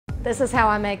This is how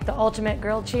I make the ultimate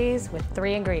grilled cheese with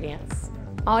 3 ingredients.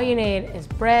 All you need is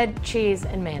bread, cheese,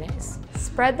 and mayonnaise.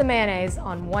 Spread the mayonnaise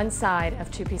on one side of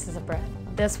 2 pieces of bread.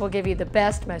 This will give you the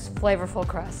best, most flavorful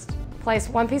crust. Place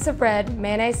 1 piece of bread,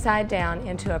 mayonnaise side down,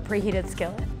 into a preheated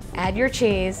skillet. Add your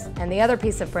cheese and the other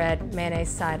piece of bread, mayonnaise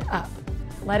side up.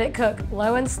 Let it cook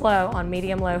low and slow on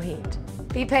medium-low heat.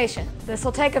 Be patient. This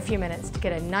will take a few minutes to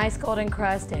get a nice golden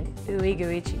crust and ooey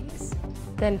gooey cheese.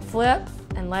 Then flip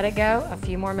and let it go a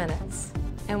few more minutes.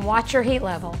 And watch your heat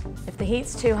level. If the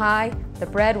heat's too high, the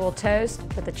bread will toast,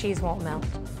 but the cheese won't melt.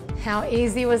 How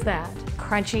easy was that?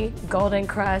 Crunchy, golden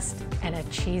crust, and a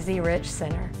cheesy, rich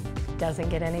center. Doesn't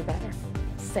get any better.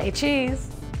 Say cheese!